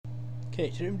Okay,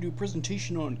 today I'm going to do a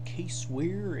presentation on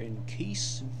Caseware and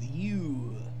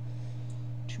Caseview,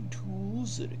 two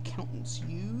tools that accountants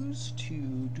use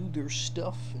to do their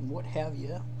stuff and what have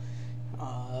you,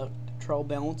 trial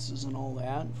balances and all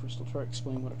that. First I'll try to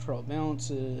explain what a trial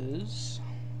balance is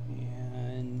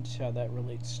and how that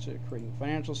relates to creating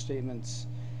financial statements,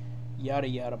 yada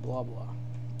yada blah blah.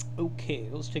 Okay,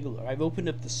 let's take a look. I've opened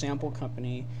up the sample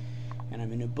company and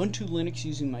I'm in Ubuntu Linux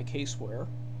using my Caseware.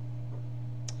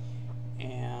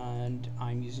 And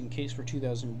I'm using Caseware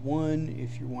 2001,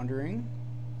 if you're wondering.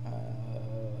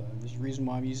 There's a reason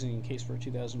why I'm using Caseware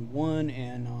 2001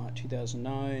 and not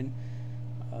 2009.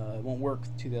 It won't work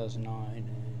with 2009. And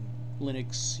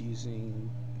Linux using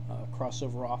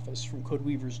Crossover Office from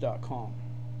codeweavers.com.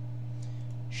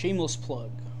 Shameless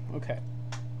plug. Okay.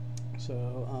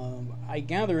 So I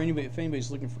gather if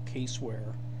anybody's looking for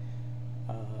Caseware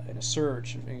in a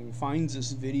search and finds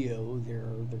this video,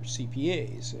 they're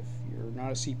CPAs. If you're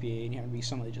not a CPA and you happen to be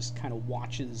someone that just kind of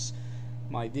watches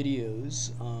my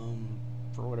videos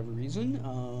for whatever reason,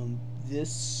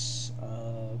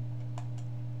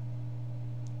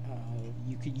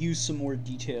 you could use some more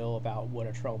detail about what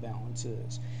a trial balance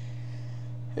is.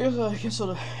 I guess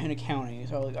in accounting,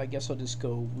 so I guess I'll just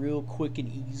go real quick and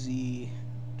easy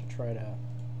to try to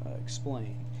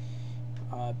explain.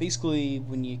 Basically,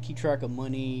 when you keep track of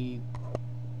money,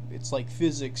 it's like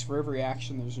physics. For every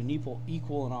action, there's an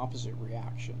equal and opposite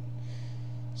reaction.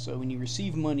 So when you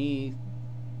receive money,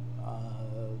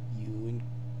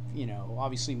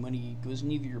 obviously money goes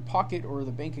in either your pocket or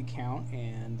the bank account,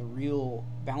 and the real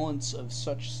balance of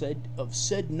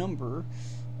said number,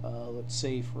 let's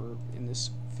say in this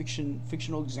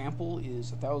fictional example,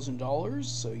 is $1,000.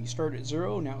 So you start at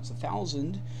 0, now it's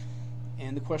 1,000,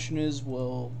 and the question is,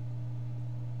 well,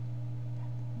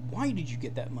 why did you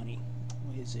get that money?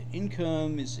 Is it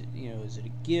income? Is it a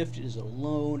gift? Is it a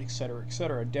loan, etc.,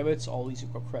 etc.? Debits always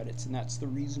equal credits, and that's the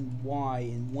reason why,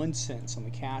 in one sense, on the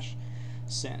cash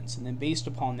sense, and then based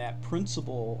upon that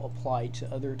principle applied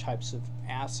to other types of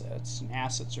assets, and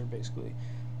assets are basically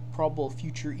probable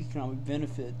future economic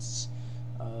benefits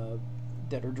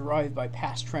that are derived by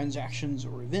past transactions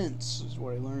or events, is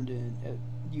what I learned at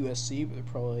USC, but they're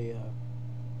probably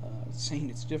saying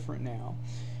it's different now.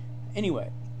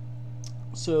 Anyway,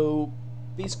 so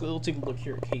basically we'll take a look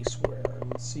here at Caseware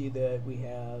and see that we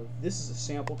have, this is a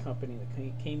sample company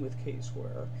that came with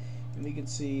Caseware, and we can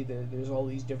see that there's all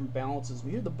these different balances. But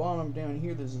here at the bottom down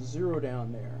here, there's a 0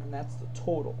 down there, and that's the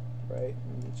total, right?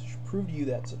 And to prove to you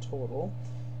that's a total,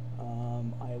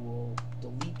 I will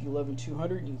delete the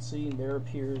 11,200, and you can see there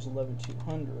appears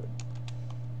 11,200.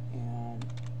 And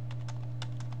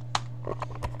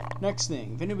next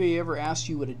thing, if anybody ever asks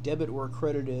you what a debit or a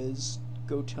credit is,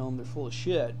 go tell them they're full of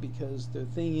shit, because the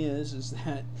thing is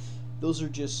that those are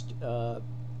just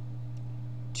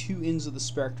two ends of the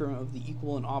spectrum of the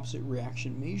equal and opposite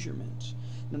reaction measurement.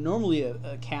 Now, normally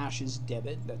a cash is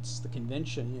debit. That's the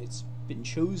convention. It's been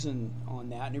chosen on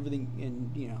that, and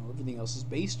everything else is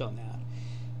based on that.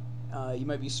 You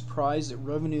might be surprised that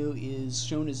revenue is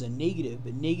shown as a negative,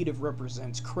 but negative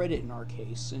represents credit in our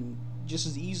case, and just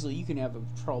as easily you can have a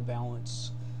trial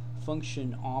balance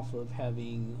function off of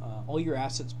having all your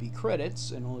assets be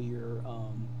credits and all your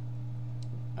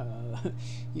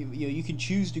you can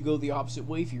choose to go the opposite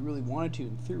way if you really wanted to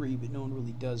in theory, but no one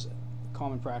really does it. The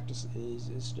common practice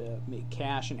is to make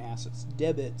cash and assets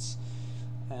debits,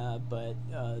 but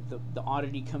the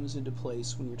oddity comes into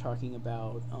place when you're talking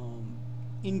about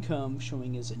income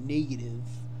showing as a negative.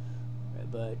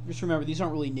 But just remember, these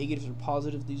aren't really negatives or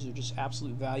positives, these are just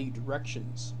absolute value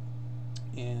directions.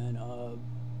 And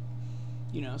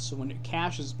so when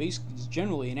cash is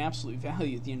generally an absolute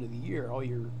value at the end of the year, all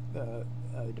your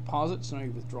deposits and all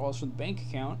your withdrawals from the bank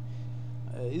account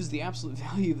is the absolute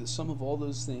value of the sum of all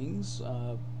those things.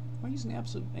 Am I using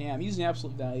absolute? Yeah, I'm using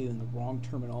absolute value in the wrong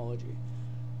terminology,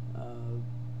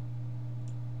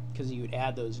 because you would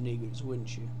add those negatives,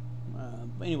 wouldn't you?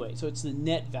 Anyway, so it's the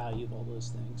net value of all those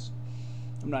things.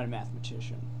 I'm not a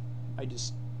mathematician. I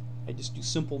just do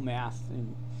simple math,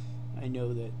 and I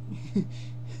know that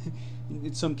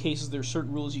in some cases there are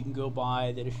certain rules you can go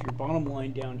by, that if your bottom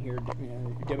line down here,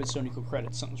 your debits don't equal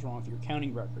credits, something's wrong with your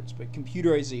accounting records. But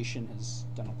computerization has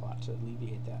done a lot to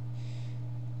alleviate that.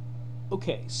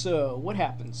 Okay, so what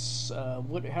happens?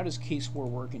 How does Caseware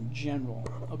work in general?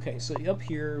 Okay, so up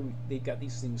here they've got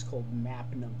these things called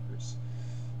map numbers,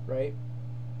 right?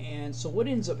 And so what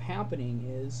ends up happening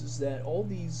is that all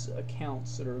these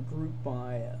accounts that are grouped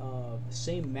by the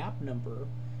same map number,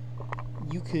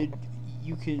 you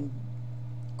can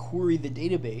query the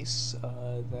database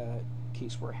that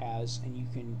Caseware has, and you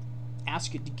can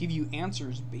ask it to give you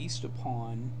answers based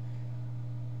upon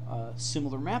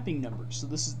similar mapping numbers. So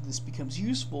this becomes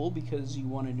useful because you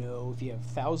want to know if you have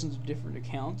thousands of different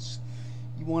accounts,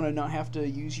 you want to not have to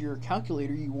use your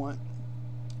calculator. You want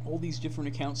all these different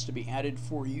accounts to be added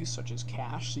for you, such as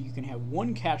cash, so you can have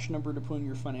one cash number to put in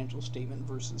your financial statement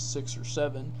versus 6 or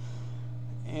 7,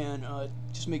 and it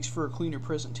just makes for a cleaner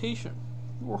presentation,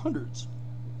 or hundreds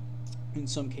in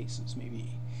some cases,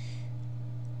 maybe.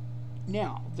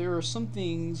 Now, there are some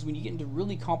things when you get into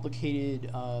really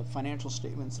complicated financial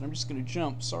statements, and I'm just going to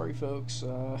jump, sorry folks,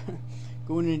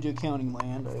 going into accounting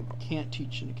land. I can't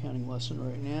teach an accounting lesson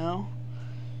right now.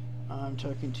 I'm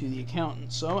talking to the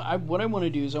accountant. So what I want to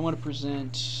do is I want to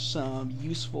present some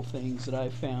useful things that I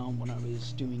found when I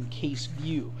was doing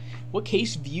Caseview. What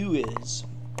Caseview is,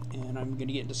 and I'm going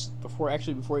to get into, before I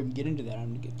even get into that, I'm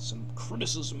going to get some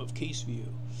criticism of Caseview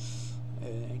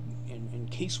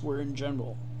and Caseware in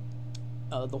general.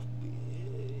 At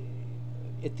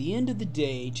the end of the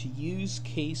day, to use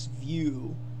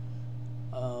Caseview,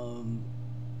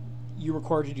 you're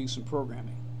required to do some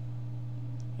programming.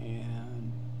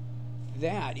 And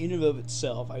that, in and of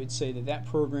itself, I would say that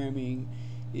programming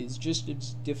is just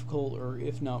as difficult, or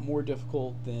if not more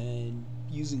difficult, than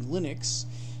using Linux.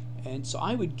 And so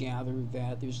I would gather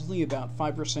that there's only about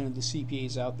 5% of the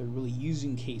CPAs out there really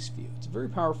using Caseview. It's a very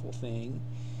powerful thing,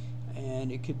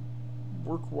 and it could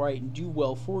work right and do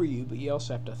well for you, but you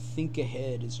also have to think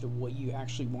ahead as to what you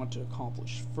actually want to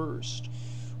accomplish first,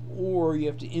 or you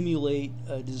have to emulate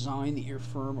a design that your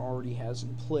firm already has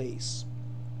in place.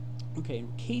 Okay,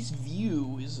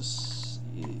 Caseview is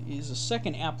a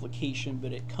second application,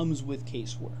 but it comes with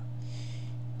Caseware.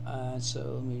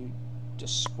 So let me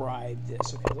describe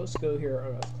this. Okay, let's go here.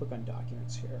 I'll click on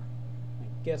Documents here. I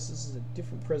guess this is a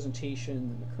different presentation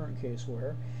than the current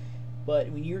Caseware, but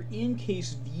when you're in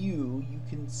Caseview, you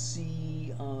can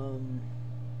see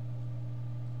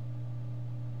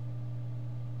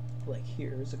like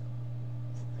here's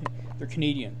they're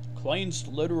Canadian. Client's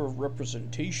letter of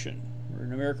representation. Or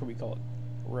in America we call it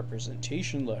a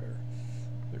representation letter.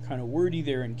 They're kind of wordy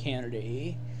there in Canada,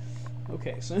 eh?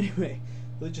 Okay, so anyway,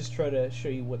 let's just try to show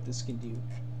you what this can do.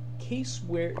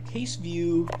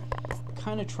 Caseview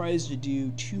kind of tries to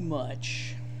do too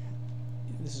much.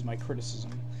 This is my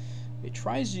criticism. It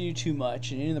tries to do too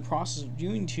much, and in the process of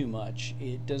doing too much,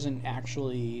 it doesn't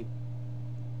actually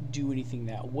do anything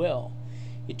that well.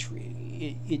 It's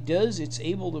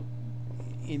able to,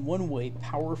 in one way,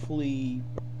 powerfully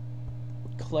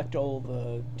collect all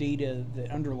the data that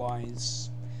underlies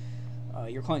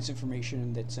your client's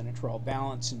information that's in a trial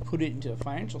balance and put it into a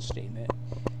financial statement,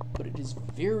 but it is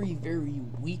very, very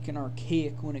weak and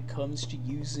archaic when it comes to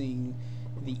using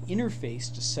the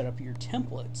interface to set up your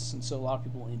templates, and so a lot of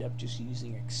people end up just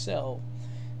using Excel.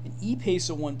 And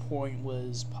ePace at one point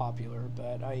was popular,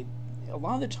 but a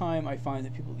lot of the time I find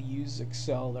that people that use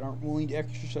Excel that aren't willing to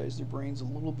exercise their brains a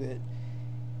little bit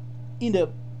end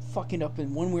up fucking up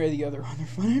in one way or the other on their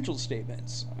financial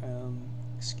statements.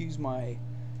 Excuse my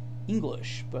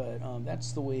English, but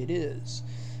that's the way it is.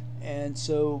 And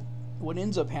so what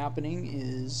ends up happening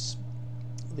is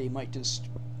they might just,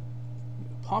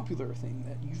 popular thing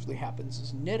that usually happens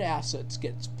is net assets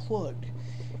gets plugged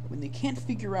when they can't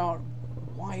figure out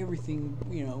why everything,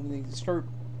 when they start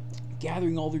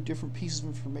gathering all their different pieces of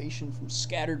information from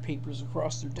scattered papers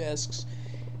across their desks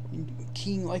and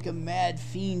keying like a mad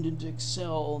fiend into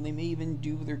Excel, and they may even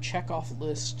do their checkoff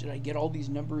list. Did I get all these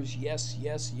numbers? Yes,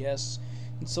 yes, yes.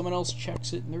 And someone else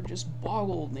checks it, and they're just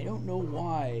boggled, and they don't know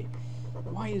why.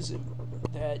 Why is it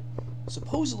that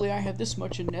supposedly I have this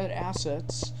much in net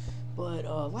assets, but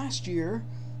last year,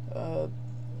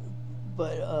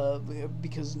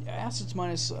 because assets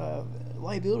minus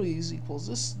liabilities equals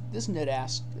this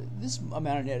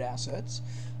amount of net assets,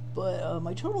 but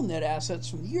my total net assets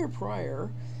from the year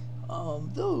prior,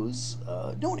 those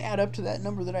don't add up to that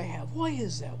number that I have. Why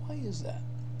is that? Why is that?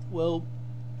 Well,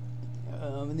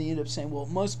 and they end up saying, well,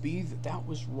 it must be that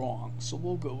was wrong, so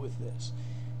we'll go with this.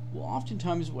 Well,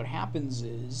 oftentimes what happens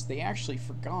is they actually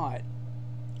forgot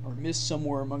or missed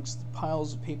somewhere amongst the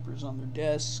piles of papers on their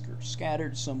desk, or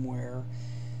scattered somewhere,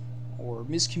 or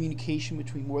miscommunication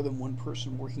between more than one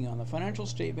person working on the financial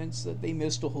statements, that they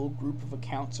missed a whole group of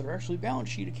accounts that are actually balance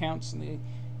sheet accounts, and they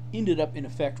ended up in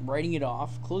effect writing it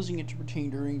off, closing it to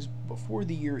retained earnings before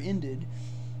the year ended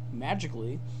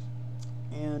magically,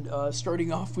 and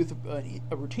starting off with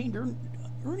a retained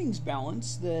earnings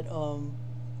balance that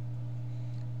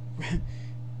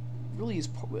really is,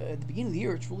 at the beginning of the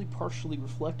year, it's really partially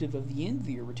reflective of the end of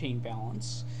the year retained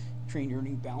balance, retained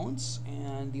earning balance,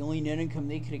 and the only net income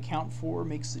they can account for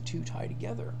makes the two tie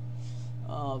together.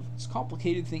 It's a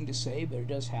complicated thing to say, but it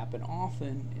does happen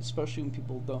often, especially when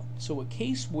people don't. So what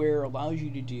Caseware allows you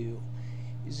to do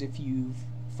is, if you've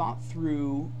thought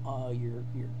through your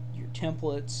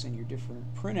templates and your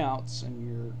different printouts and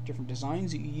your different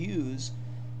designs that you use,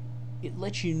 it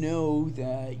lets you know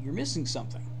that you're missing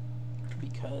something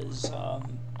because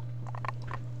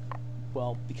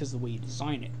because of the way you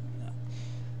design it,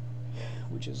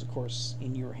 which is of course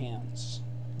in your hands.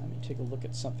 Let me take a look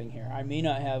at something here. I may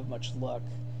not have much luck.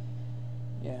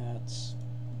 Yeah,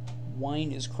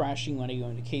 Wine is crashing when I go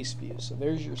into Caseview. So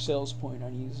there's your sales point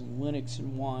on using Linux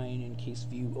and Wine in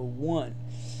Caseview 01.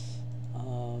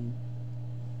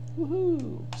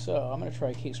 Woohoo! So I'm going to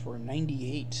try Caseware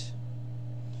 98.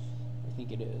 I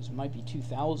think it is. It might be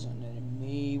 2000, and it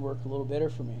may work a little better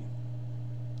for me.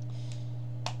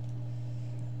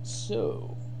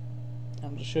 So I'm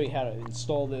going to show you how to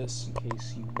install this in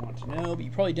case you want to know, but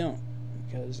you probably don't,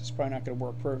 because it's probably not going to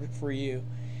work perfect for you.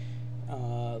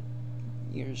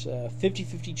 There's a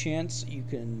 50-50 chance you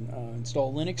can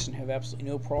install Linux and have absolutely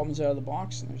no problems out of the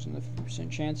box, and there's another 50%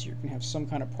 chance you're going to have some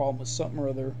kind of problem with something or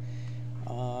other.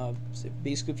 So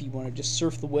basically, if you want to just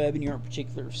surf the web and you're in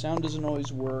particular, if sound doesn't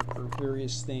always work, or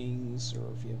various things,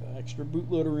 or if you have an extra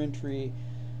bootloader entry,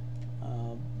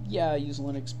 yeah, use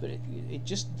Linux, but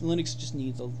Linux just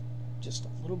needs just a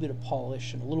little bit of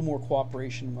polish and a little more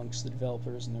cooperation amongst the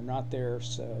developers, and they're not there.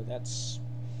 So this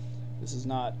is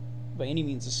not by any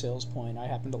means a sales point. I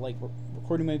happen to like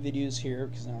recording my videos here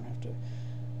because I don't have to.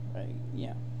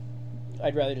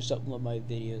 I'd rather just upload my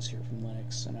videos here from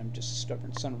Linux, and I'm just a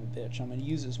stubborn son of a bitch. I'm going to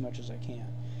use it as much as I can,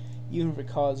 even if it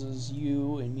causes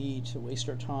you and me to waste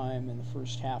our time in the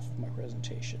first half of my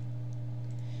presentation.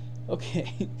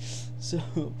 Okay, so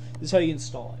this is how you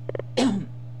install it.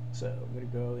 So I'm going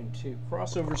to go into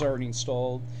Crossover's already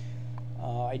installed.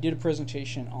 I did a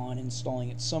presentation on installing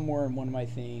it somewhere in one of my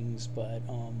things, but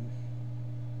I'm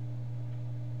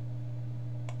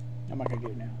not going to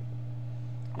do it now.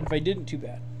 And if I didn't, too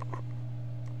bad.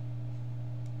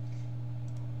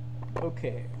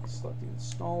 Okay, select the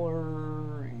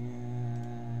installer,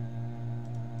 and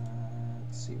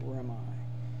let's see, where am I?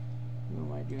 What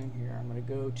am I doing here? I'm going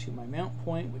to go to my mount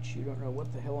point, which you don't know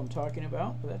what the hell I'm talking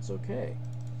about, but that's okay.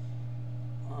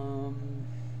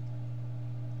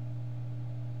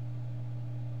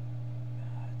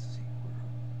 Let's see,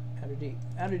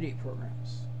 out of date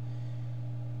programs.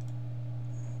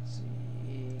 Let's see,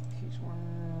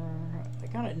 Caseware. I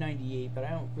got it at 98, but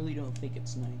I really don't think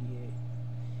it's 98.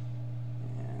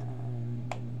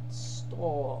 And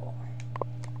install.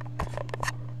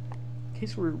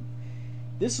 Caseware.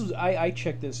 This was I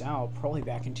checked this out probably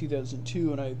back in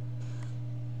 2002, and I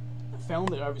found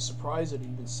that I was surprised it had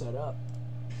even set up.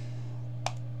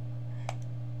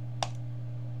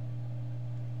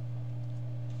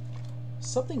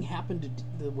 Something happened to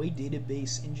the way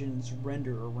database engines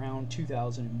render around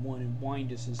 2001, and Wine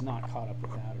just has not caught up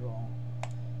with that at all.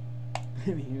 I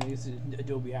mean, it's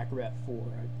Adobe Acrobat 4.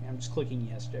 I'm just clicking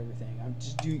yes to everything. I'm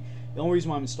just doing. The only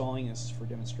reason why I'm installing this is for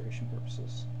demonstration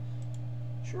purposes.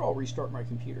 Sure, I'll restart my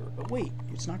computer, but wait,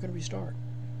 it's not going to restart.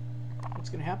 What's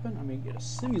going to happen? I'm going to get a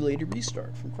simulated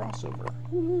restart from Crossover.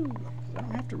 Woohoo! I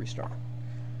don't have to restart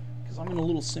because I'm in a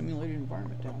little simulated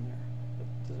environment down there. But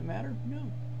does it matter?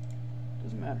 No.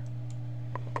 Doesn't matter.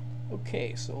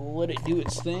 Okay, so we'll let it do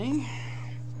its thing.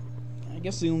 I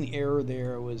guess the only error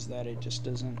there was that it just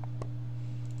doesn't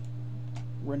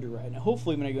render right. Now,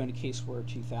 hopefully, when I go into Caseware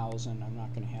 2000, I'm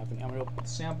not going to have any. I'm going to open the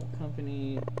sample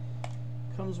company.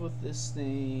 Comes with this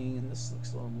thing, and this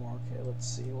looks a little more. Okay, let's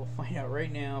see. We'll find out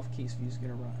right now if Caseview is going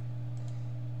to run.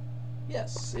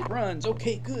 Yes, it runs.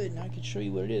 Okay, good. Now I can show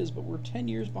you what it is, but we're 10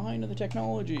 years behind on the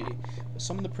technology. But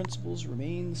some of the principles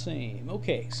remain the same.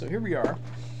 Okay, so here we are.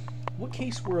 What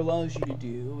Caseware allows you to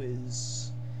do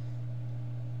is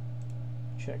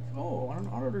check, an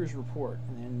auditor's report.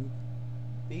 And then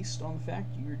based on the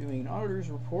fact you're doing an auditor's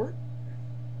report,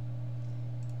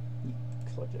 you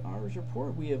collect an auditor's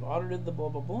report. We have audited the blah,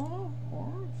 blah, blah.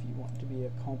 Or if you want it to be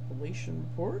a compilation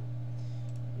report,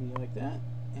 you like that,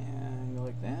 and you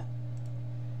like that.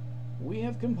 We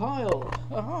have compiled.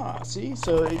 Aha! See,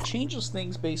 so it changes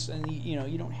things based on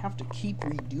you don't have to keep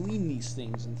redoing these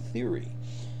things in theory.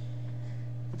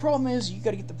 The problem is you got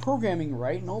to get the programming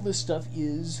right, and all this stuff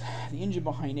is the engine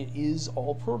behind it is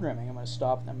all programming. I'm going to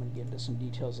stop, and I'm going to get into some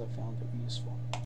details I found that were useful.